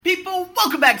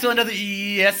to another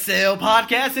ESL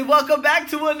podcast, and welcome back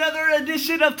to another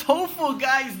edition of TOEFL,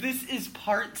 guys. This is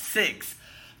part 6.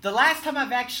 The last time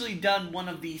I've actually done one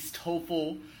of these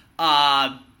TOEFL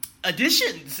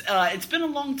editions, it's been a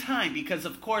long time because,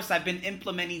 of course, I've been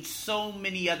implementing so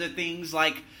many other things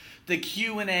like the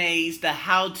Q&As, the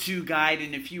how-to guide,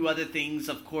 and a few other things,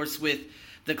 of course, with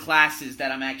the classes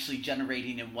that I'm actually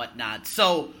generating and whatnot.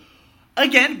 So,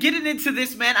 again, getting into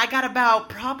this, man, I got about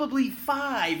probably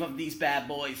 5 of these bad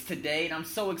boys today, and I'm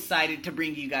so excited to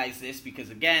bring you guys this because,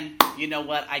 again, you know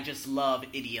what? I just love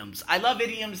idioms. I love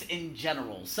idioms in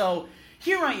general. So,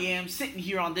 here I am, sitting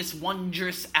here on this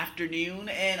wondrous afternoon,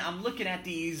 and I'm looking at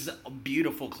these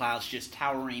beautiful clouds just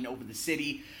towering over the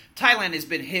city. Thailand has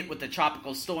been hit with a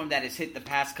tropical storm that has hit the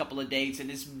past couple of days,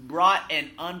 and it's brought an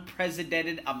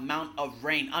unprecedented amount of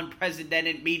rain.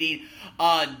 Unprecedented meaning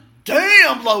a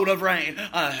damn load of rain.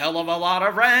 A hell of a lot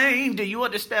of rain. Do you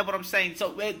understand what I'm saying? So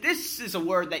this is a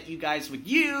word that you guys would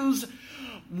use,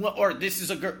 or this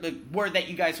is a word that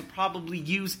you guys would probably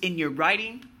use in your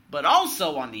writing. But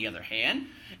also, on the other hand,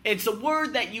 it's a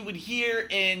word that you would hear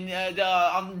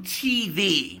on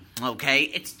TV, okay?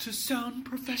 It's to sound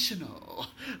professional,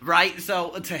 right? So,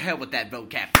 to hell with that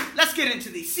vocab. Let's get into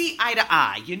these. See eye to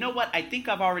eye. You know what? I think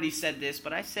I've already said this,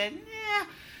 but I said,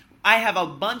 I have a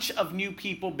bunch of new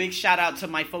people. Big shout out to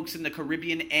my folks in the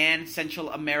Caribbean and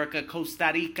Central America,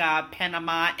 Costa Rica,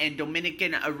 Panama, and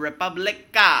Dominican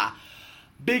Republic.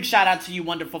 Big shout out to you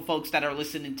wonderful folks that are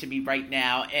listening to me right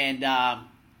now. And,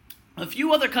 a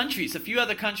few other countries.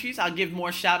 I'll give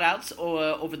more shout-outs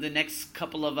over the next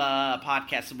couple of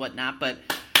podcasts and whatnot. But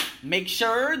make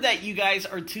sure that you guys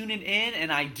are tuning in,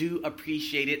 and I do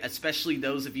appreciate it, especially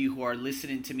those of you who are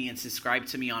listening to me and subscribe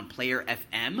to me on Player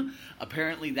FM.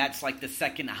 Apparently, that's like the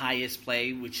second highest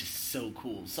play, which is so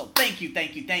cool. So thank you.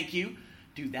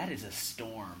 Dude, that is a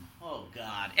storm. Oh,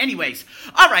 God. Anyways,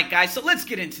 all right, guys, so let's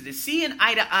get into this. Seeing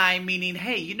eye to eye, meaning,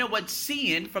 hey, you know what?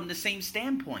 Seeing from the same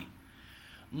standpoint.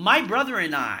 My brother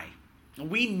and I,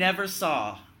 we never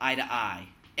saw eye to eye.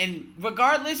 And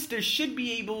regardless, you should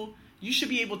be able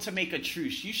to make a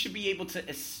truce. You should be able to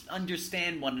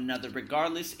understand one another,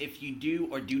 regardless if you do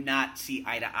or do not see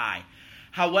eye to eye.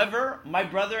 However, my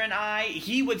brother and I,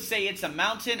 he would say it's a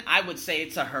mountain. I would say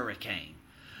it's a hurricane.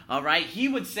 All right, he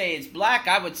would say it's black,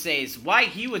 I would say it's white,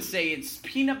 he would say it's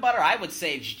peanut butter, I would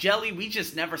say it's jelly. We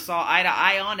just never saw eye to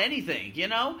eye on anything, you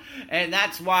know? And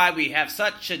that's why we have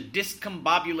such a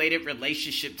discombobulated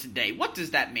relationship today. What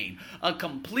does that mean? A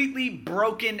completely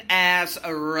broken-ass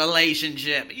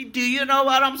relationship. Do you know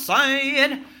what I'm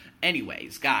saying?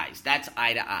 Anyways, guys, that's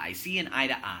eye to eye, seeing eye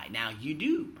to eye. Now, you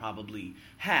do probably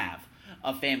have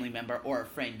a family member or a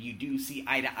friend you do see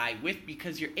eye to eye with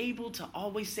because you're able to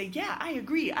always say, yeah, I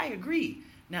agree.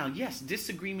 Now, yes,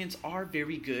 disagreements are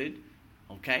very good,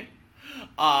 okay?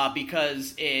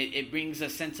 Because it brings a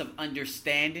sense of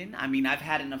understanding. I mean, I've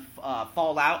had a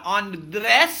fallout.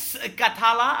 Andres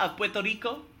Catala of Puerto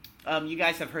Rico. You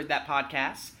guys have heard that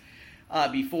podcast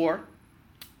before.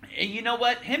 And you know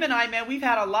what? Him and I, man, we've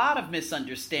had a lot of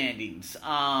misunderstandings.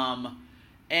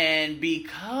 And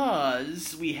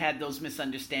because we had those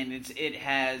misunderstandings, it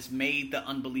has made the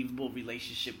unbelievable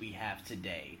relationship we have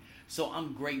today. So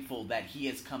I'm grateful that he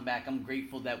has come back. I'm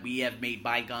grateful that we have made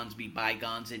bygones be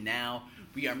bygones. And now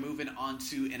we are moving on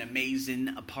to an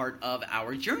amazing part of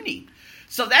our journey.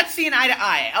 So that's seeing eye to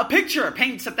eye. A picture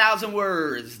paints 1,000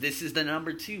 words. This is the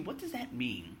number 2. What does that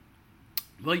mean?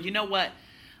 Well, you know what?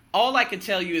 All I can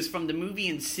tell you is from the movie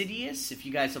Insidious, if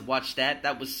you guys have watched that,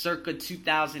 that was circa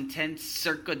 2010,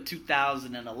 circa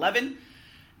 2011.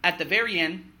 At the very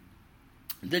end,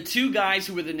 the 2 guys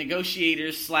who were the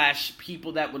negotiators /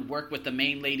 people that would work with the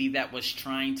main lady that was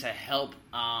trying to help,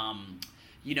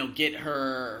 get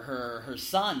her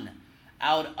son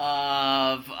out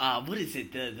of,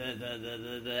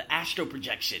 the astral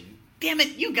projection. Damn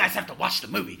it, you guys have to watch the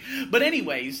movie. But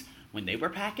anyways, when they were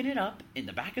packing it up in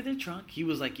the back of their trunk, he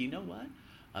was like, you know what?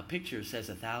 A picture says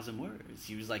 1,000 words.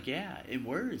 He was like, yeah, and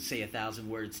words say 1,000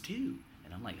 words too.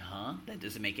 And I'm like, huh? That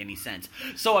doesn't make any sense.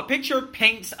 So a picture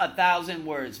paints 1,000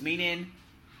 words, meaning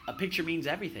a picture means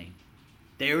everything.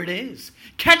 There it is.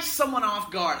 Catch someone off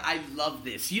guard. I love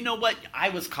this. You know what? I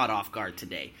was caught off guard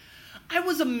today. I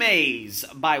was amazed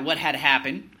by what had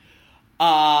happened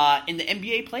in the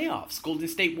NBA playoffs, Golden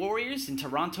State Warriors and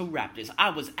Toronto Raptors. I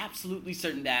was absolutely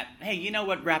certain that, hey, you know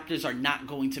what? Raptors are not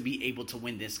going to be able to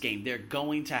win this game. They're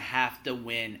going to have to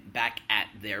win back at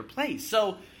their place.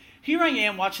 So here I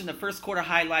am watching the first quarter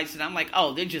highlights, and I'm like,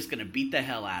 oh, they're just going to beat the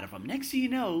hell out of them. Next thing you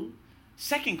know,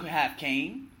 second half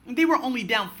came, and they were only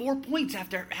down 4 points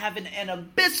after having an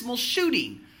abysmal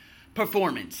shooting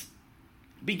performance.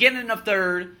 Beginning of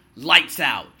third, lights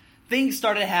out. Things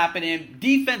started happening.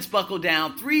 Defense buckled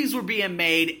down. Threes were being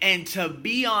made. And to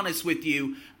be honest with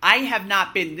you, I have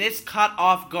not been this caught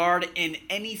off guard in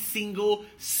any single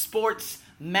sports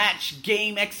match,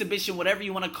 game, exhibition, whatever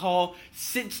you want to call,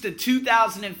 since the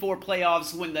 2004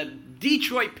 playoffs when the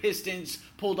Detroit Pistons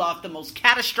pulled off the most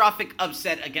catastrophic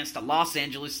upset against the Los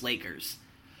Angeles Lakers.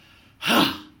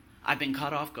 I've been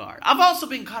caught off guard. I've also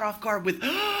been caught off guard with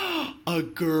a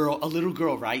little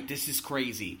girl, right? This is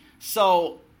crazy.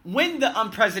 So, when the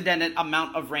unprecedented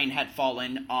amount of rain had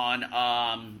fallen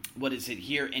on,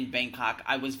 here in Bangkok,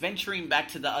 I was venturing back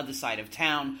to the other side of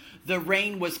town. The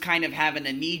rain was kind of having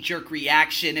a knee-jerk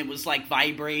reaction. It was like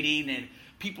vibrating and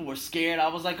people were scared. I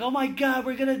was like, oh my God,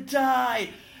 we're gonna die.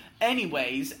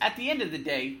 Anyways, at the end of the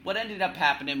day, what ended up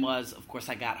happening was, of course,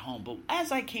 I got home. But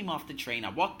as I came off the train, I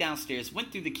walked downstairs,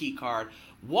 went through the key card,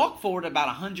 walked forward about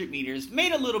 100 meters,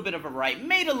 made a little bit of a right,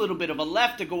 made a little bit of a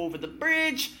left to go over the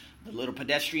bridge, the little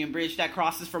pedestrian bridge that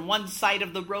crosses from one side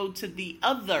of the road to the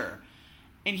other.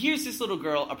 And here's this little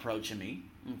girl approaching me,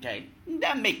 okay?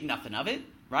 That make nothing of it,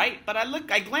 right? But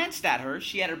I glanced at her.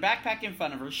 She had her backpack in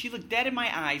front of her. She looked dead in my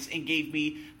eyes and gave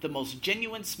me the most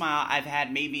genuine smile I've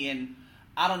had maybe in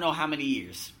I don't know how many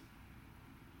years.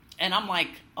 And I'm like,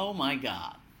 oh my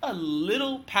God, a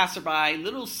little passerby,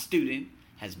 little student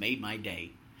has made my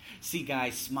day. See,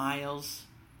 guys, smiles,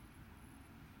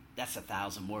 that's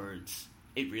 1,000 words.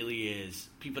 It really is.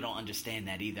 People don't understand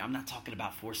that either. I'm not talking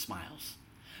about forced smiles,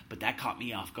 but that caught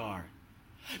me off guard.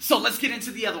 So let's get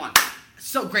into the other one.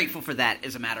 So grateful for that,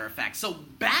 as a matter of fact. So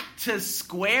back to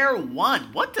square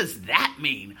one. What does that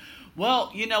mean?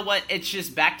 Well, you know what? It's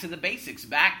just back to the basics,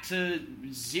 back to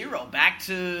zero, back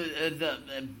to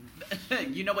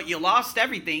you know what? You lost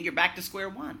everything. You're back to square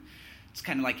one. It's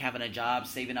kind of like having a job,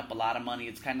 saving up a lot of money.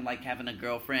 It's kind of like having a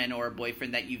girlfriend or a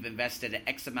boyfriend that you've invested an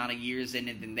X amount of years in,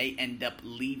 and then they end up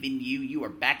leaving you. You are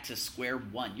back to square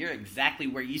one. You're exactly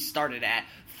where you started at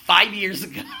 5 years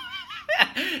ago.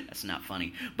 That's not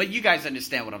funny. But you guys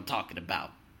understand what I'm talking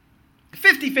about.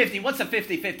 50-50. What's a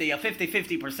 50-50? A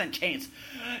 50-50% chance.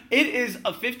 It is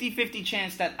a 50-50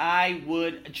 chance that I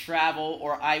would travel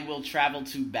or I will travel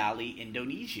to Bali,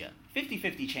 Indonesia.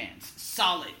 50-50 chance.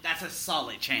 Solid. That's a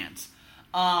solid chance.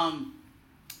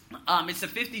 It's a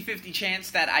 50-50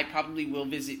 chance that I probably will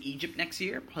visit Egypt next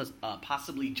year, plus,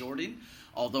 possibly Jordan,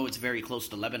 although it's very close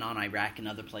to Lebanon, Iraq, and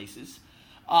other places.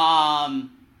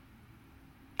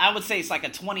 I would say it's like a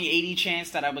 20-80 chance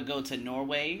that I would go to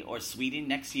Norway or Sweden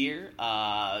next year.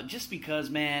 Just because,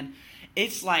 man,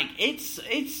 it's like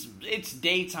it's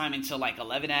daytime until like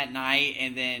 11 at night,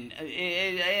 and then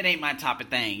it ain't my type of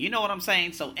thing. You know what I'm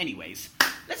saying? So, anyways,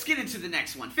 let's get into the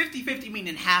next one. 50-50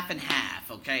 meaning half and half.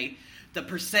 Okay, the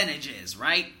percentages,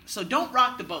 right? So don't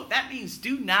rock the boat. That means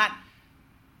do not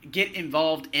get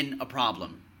involved in a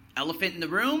problem. Elephant in the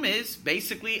room is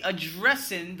basically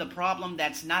addressing the problem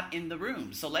that's not in the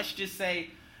room. So let's just say,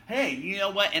 hey, you know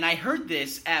what? And I heard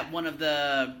this at one of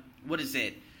the,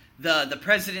 the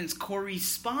president's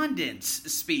correspondence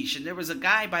speech. And there was a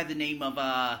guy by the name of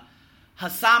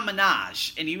Hassan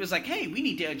Minhaj. And he was like, hey, we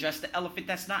need to address the elephant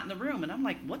that's not in the room. And I'm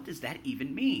like, what does that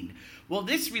even mean? Well,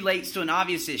 this relates to an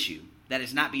obvious issue that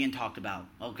is not being talked about,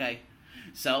 okay?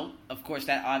 So, of course,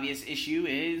 that obvious issue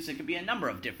is it could be a number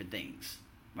of different things.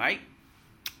 Right?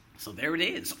 So there it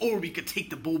is. Or we could take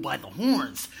the bull by the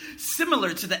horns.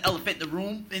 Similar to the elephant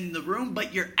in the room,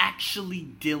 but you're actually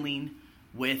dealing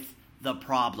with the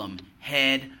problem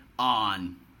head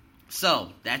on.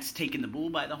 So that's taking the bull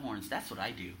by the horns. That's what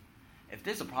I do. If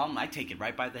there's a problem, I take it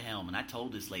right by the helm. And I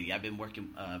told this lady, I've been working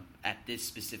at this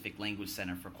specific language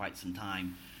center for quite some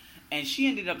time. And she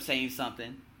ended up saying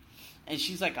something. And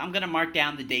she's like, I'm going to mark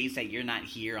down the days that you're not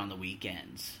here on the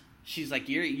weekends. She's like,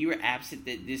 you were absent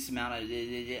this amount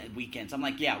of weekends. I'm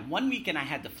like, yeah, one weekend I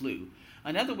had the flu.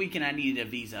 Another weekend I needed a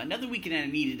visa. Another weekend I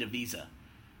needed a visa.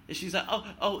 And she's like,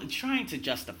 oh, trying to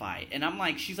justify it. And I'm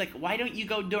like, she's like, why don't you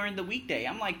go during the weekday?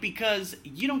 I'm like, because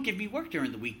you don't give me work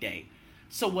during the weekday.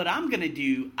 So what I'm going to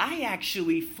do, I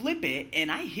actually flip it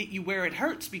and I hit you where it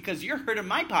hurts because you're hurting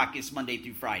my pockets Monday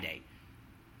through Friday.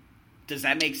 Does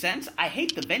that make sense? I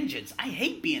hate the vengeance. I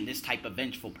hate being this type of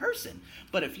vengeful person.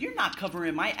 But if you're not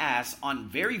covering my ass on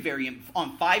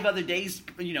on 5 other days,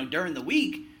 during the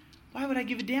week, why would I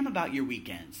give a damn about your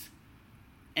weekends?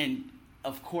 And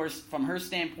of course, from her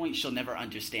standpoint, she'll never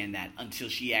understand that until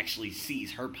she actually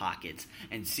sees her pockets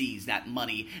and sees that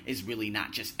money is really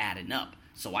not just adding up.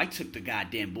 So I took the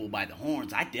goddamn bull by the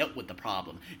horns. I dealt with the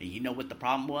problem. And you know what the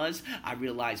problem was? I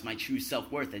realized my true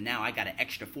self-worth, and now I got an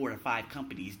extra 4 to 5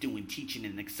 companies doing teaching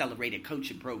and accelerated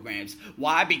coaching programs.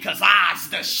 Why? Because I's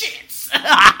the shits.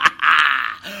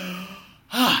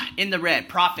 In the red.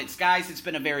 Profits. Guys, it's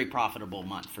been a very profitable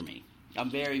month for me.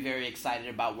 I'm very, very excited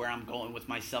about where I'm going with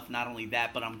myself. Not only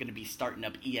that, but I'm going to be starting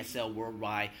up ESL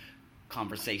Worldwide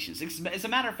Conversations. As a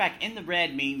matter of fact, in the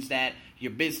red means that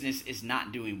your business is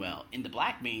not doing well. In the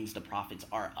black means the profits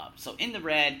are up. So in the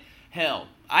red, hell,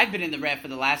 I've been in the red for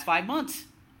the last 5 months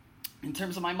in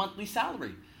terms of my monthly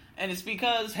salary. And it's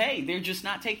because, hey, they're just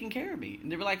not taking care of me.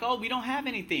 And they were like, oh, we don't have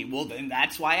anything. Well, then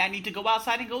that's why I need to go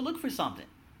outside and go look for something.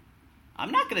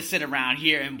 I'm not going to sit around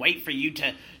here and wait for you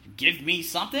to give me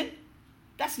something.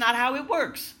 That's not how it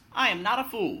works. I am not a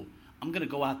fool. I'm going to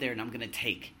go out there and I'm going to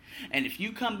take. And if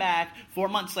you come back 4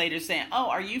 months later saying, oh,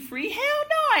 are you free? Hell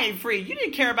no, I ain't free. You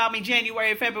didn't care about me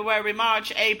January, February,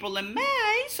 March, April, and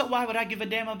May. So why would I give a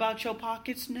damn about your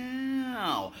pockets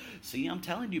now? See, I'm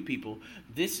telling you people,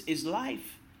 this is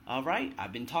life. All right?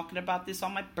 I've been talking about this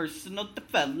on my personal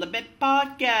development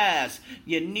podcast.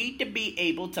 You need to be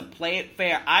able to play it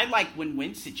fair. I like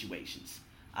win-win situations.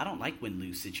 I don't like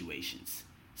win-lose situations.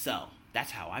 So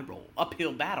that's how I roll.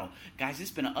 Uphill battle. Guys,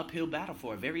 it's been an uphill battle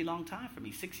for a very long time for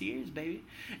me. 6 years, baby.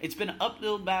 It's been an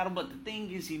uphill battle, but the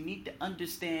thing is you need to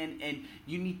understand and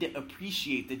you need to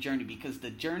appreciate the journey because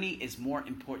the journey is more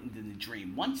important than the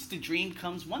dream. Once the dream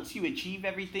comes, once you achieve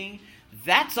everything,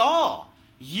 that's all.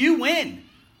 You win.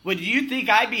 Would you think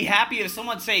I'd be happy if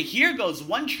someone say, here goes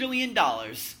 $1 trillion? Hell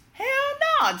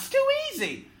no, it's too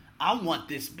easy. I want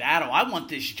this battle. I want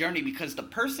this journey because the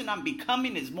person I'm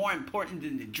becoming is more important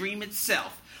than the dream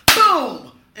itself.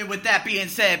 Boom! And with that being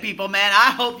said, people, man,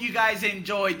 I hope you guys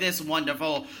enjoyed this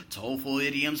wonderful TOEFL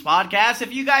Idioms podcast.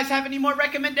 If you guys have any more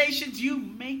recommendations, you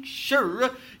make sure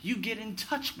you get in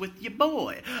touch with your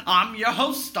boy. I'm your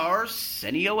host, Star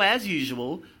Arsenio, as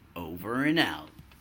usual. Over and out.